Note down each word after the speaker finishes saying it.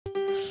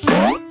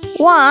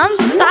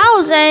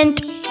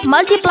1000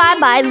 multiplied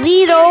by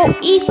 0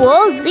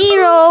 equals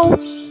 0.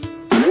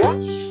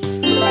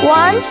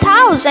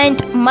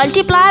 1000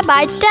 multiplied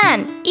by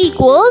 10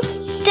 equals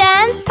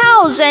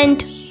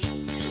 10,000.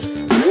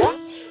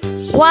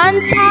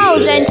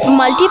 1000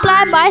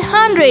 multiplied by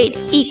 100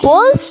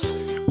 equals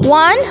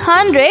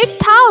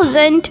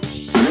 100,000.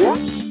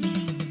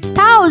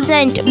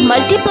 1000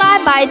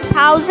 multiplied by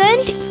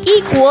 1000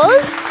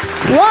 equals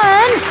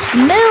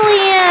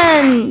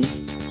 1,000,000.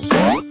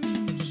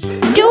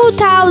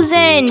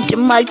 2000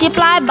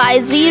 multiplied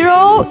by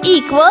 0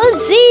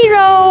 equals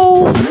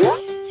 0.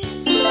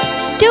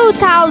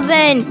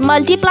 2000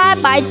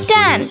 multiplied by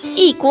 10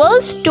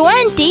 equals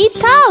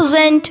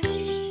 20,000.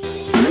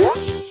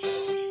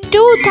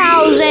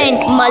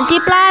 2000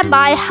 multiplied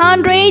by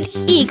 100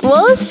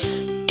 equals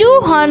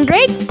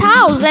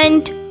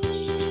 200,000.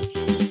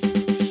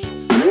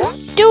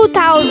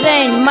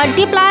 2000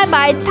 multiplied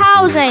by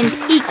 1000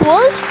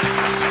 equals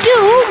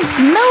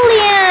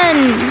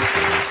 2,000,000.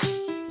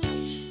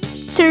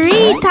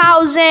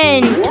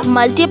 3000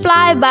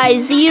 multiplied by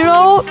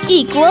 0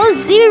 equals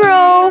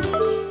 0.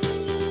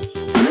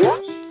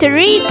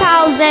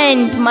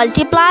 3000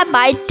 multiplied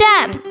by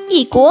 10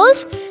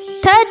 equals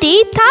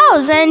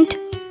 30,000.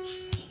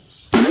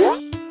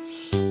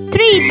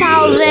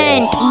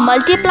 3000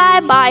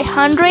 multiplied by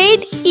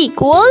 100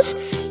 equals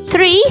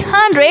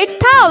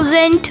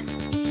 300,000.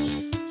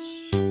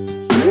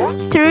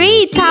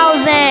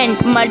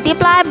 3000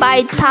 multiplied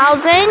by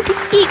 1000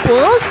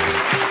 equals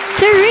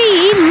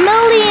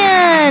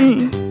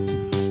 3,000,000.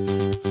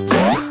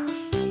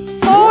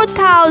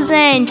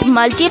 4000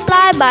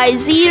 multiplied by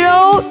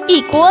 0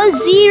 equals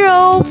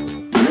 0.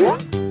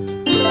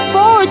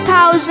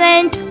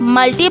 4000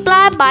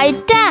 multiplied by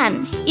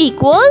 10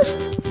 equals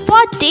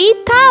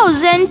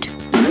 40,000.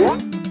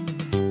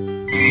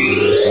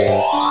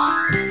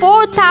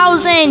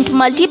 4000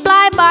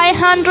 multiplied by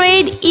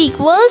 100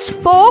 equals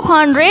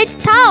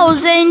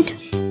 400,000.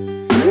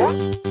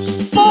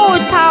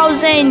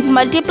 4000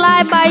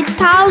 multiplied by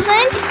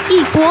 1000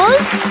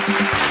 equals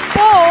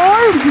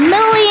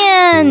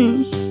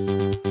 4,000,000.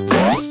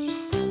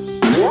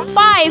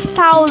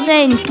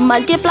 5000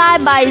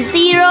 multiplied by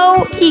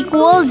 0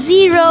 equals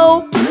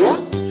 0.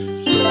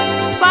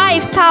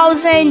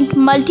 5000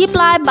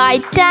 multiplied by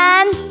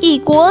 10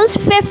 equals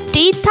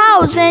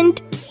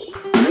 50,000.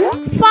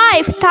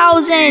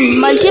 5000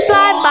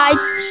 multiplied by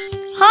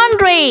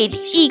 100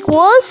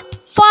 equals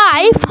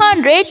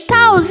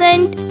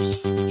 500,000.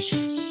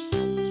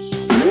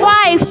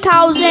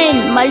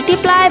 5000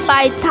 multiplied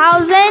by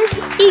 1000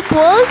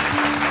 equals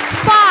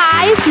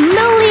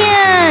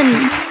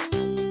 5,000,000.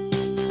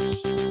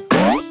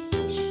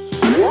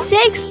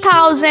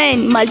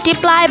 6000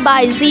 multiplied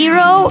by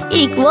 0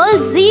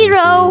 equals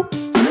 0.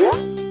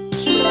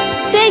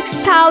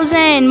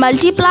 6000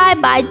 multiplied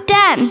by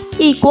 10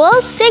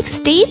 equals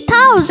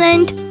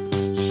 60,000.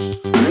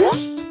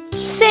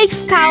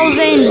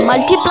 6000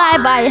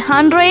 multiplied by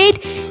 100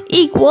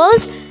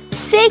 equals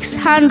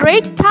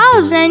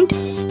 600,000.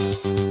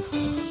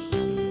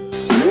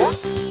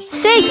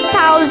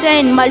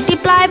 6000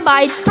 multiplied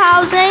by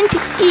 1000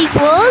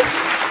 equals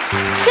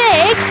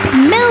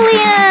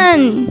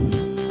 6,000,000.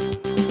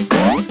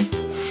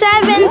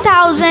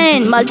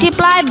 7000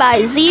 multiplied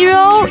by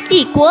 0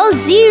 equals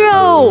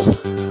 0.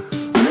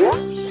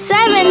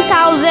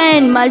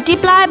 7000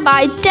 multiplied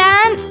by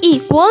 10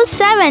 equals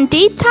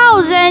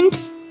 70,000.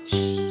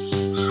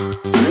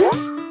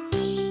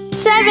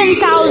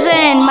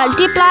 7000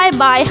 multiplied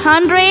by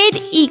 100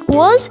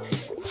 equals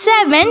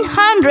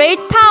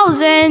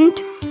 700,000.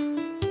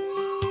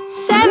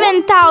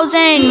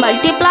 7000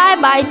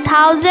 multiplied by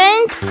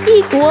 1000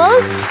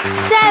 equals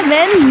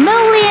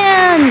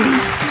 7,000,000.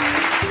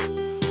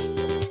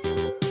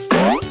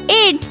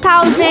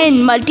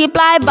 8000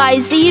 multiplied by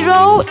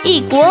 0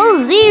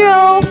 equals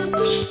 0.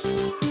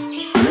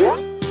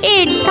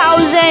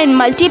 8000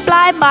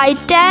 multiplied by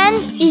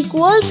 10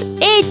 equals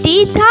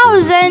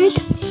 80,000.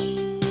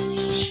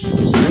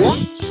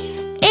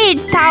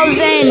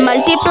 8000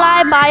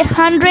 multiplied by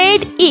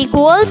 100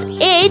 equals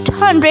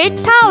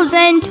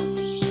 800,000.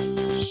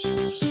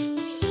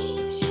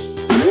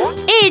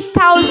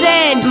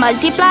 8000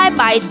 multiplied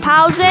by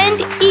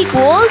 1000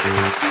 equals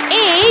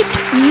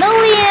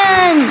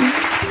 8,000,000.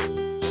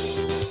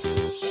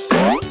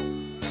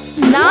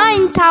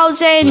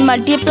 9000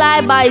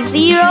 multiplied by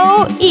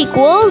 0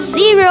 equals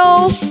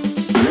 0.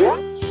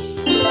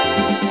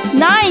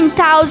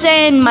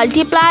 9000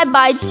 multiplied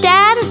by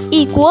 10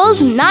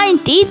 equals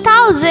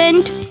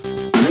 90,000.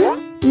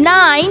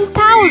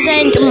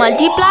 9000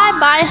 multiplied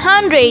by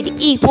 100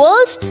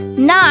 equals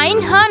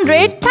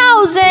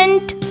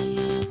 900,000.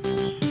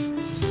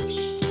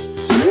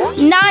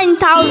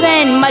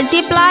 9000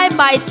 multiplied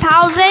by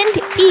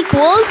 1000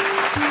 equals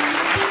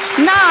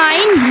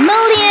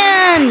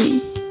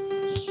 9,000,000.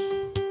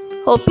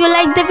 Hope you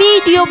like the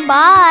video.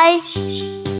 Bye.